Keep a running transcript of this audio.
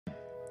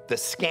the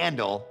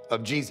scandal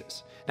of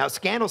Jesus. Now,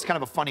 scandal is kind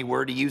of a funny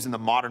word to use in the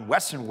modern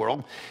Western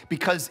world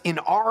because in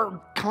our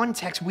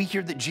context, we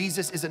hear that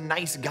Jesus is a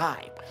nice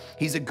guy.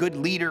 He's a good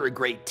leader, a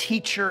great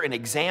teacher, an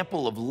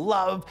example of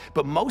love,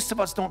 but most of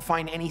us don't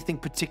find anything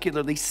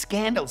particularly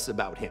scandalous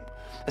about him.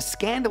 A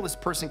scandalous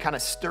person kind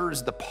of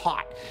stirs the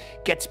pot,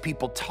 gets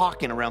people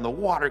talking around the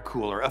water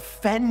cooler,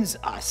 offends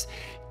us.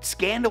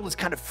 Scandal is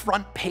kind of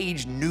front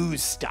page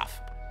news stuff,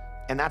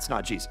 and that's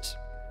not Jesus.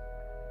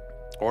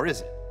 Or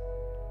is it?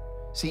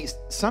 See,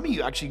 some of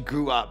you actually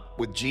grew up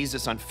with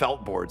Jesus on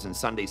felt boards in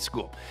Sunday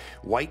school.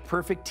 White,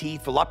 perfect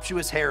teeth,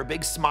 voluptuous hair,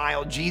 big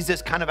smile.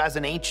 Jesus kind of as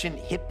an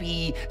ancient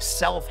hippie,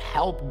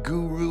 self-help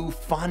guru,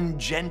 fun,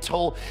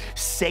 gentle,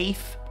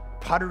 safe,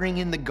 puttering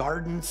in the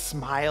garden,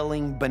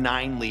 smiling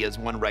benignly, as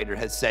one writer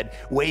has said,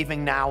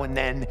 waving now and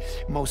then,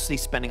 mostly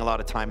spending a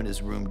lot of time in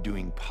his room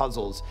doing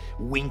puzzles,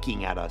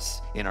 winking at us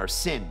in our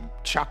sin.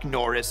 Chuck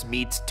Norris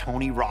meets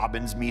Tony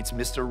Robbins meets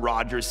Mr.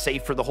 Rogers,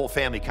 safe for the whole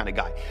family kind of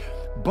guy.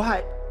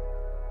 But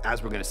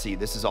as we're going to see,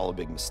 this is all a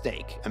big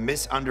mistake, a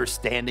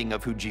misunderstanding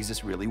of who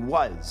Jesus really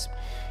was.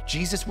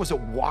 Jesus was a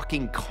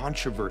walking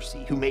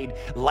controversy who made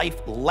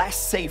life less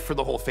safe for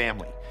the whole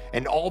family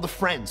and all the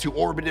friends who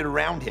orbited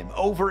around him.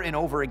 Over and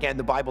over again,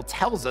 the Bible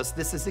tells us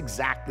this is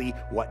exactly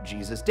what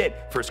Jesus did.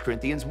 1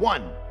 Corinthians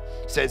 1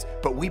 says,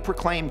 "But we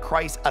proclaim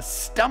Christ a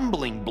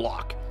stumbling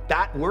block."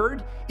 That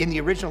word in the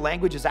original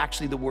language is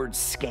actually the word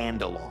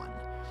scandalon.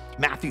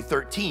 Matthew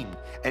 13,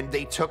 "And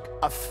they took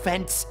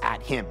offense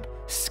at him."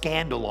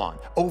 Scandalon.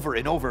 Over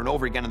and over and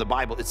over again in the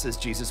Bible, it says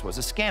Jesus was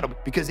a scandal,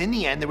 because in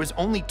the end, there was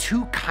only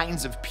two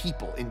kinds of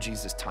people in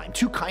Jesus' time,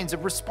 two kinds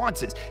of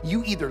responses.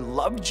 You either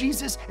loved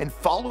Jesus and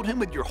followed him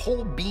with your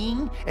whole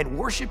being and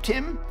worshiped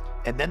him,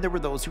 and then there were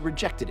those who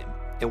rejected him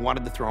and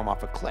wanted to throw him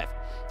off a cliff,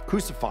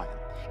 crucify him.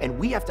 And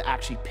we have to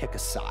actually pick a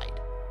side.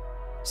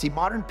 See,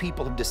 modern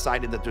people have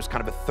decided that there's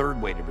kind of a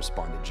third way to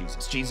respond to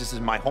Jesus. Jesus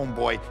is my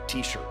homeboy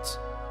t-shirts.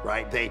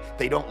 Right?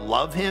 They don't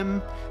love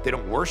him, they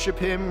don't worship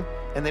him,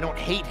 and they don't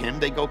hate him.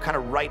 They go kind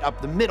of right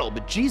up the middle,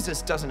 but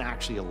Jesus doesn't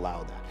actually allow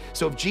that.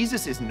 So if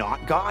Jesus is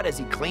not God as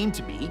he claimed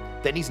to be,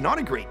 then he's not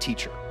a great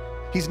teacher.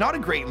 He's not a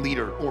great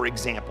leader or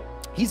example.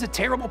 He's a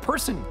terrible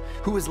person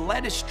who has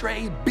led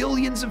astray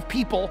billions of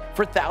people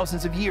for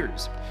thousands of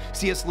years.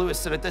 C.S. Lewis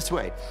said it this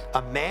way,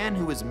 "A man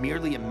who is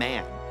merely a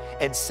man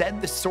and said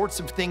the sorts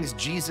of things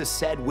Jesus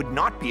said would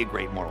not be a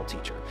great moral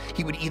teacher.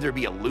 He would either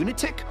be a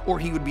lunatic or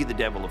he would be the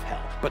devil of hell.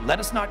 But let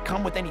us not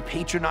come with any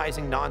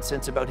patronizing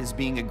nonsense about his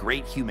being a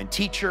great human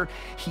teacher.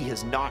 He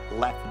has not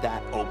left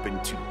that open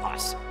to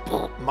us."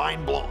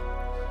 Mind blown.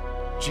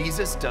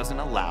 Jesus doesn't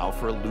allow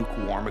for a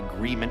lukewarm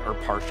agreement or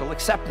partial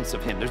acceptance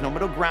of him. There's no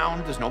middle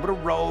ground, there's no middle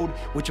road,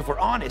 which if we're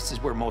honest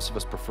is where most of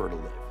us prefer to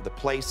live, the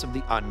place of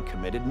the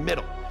uncommitted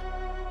middle.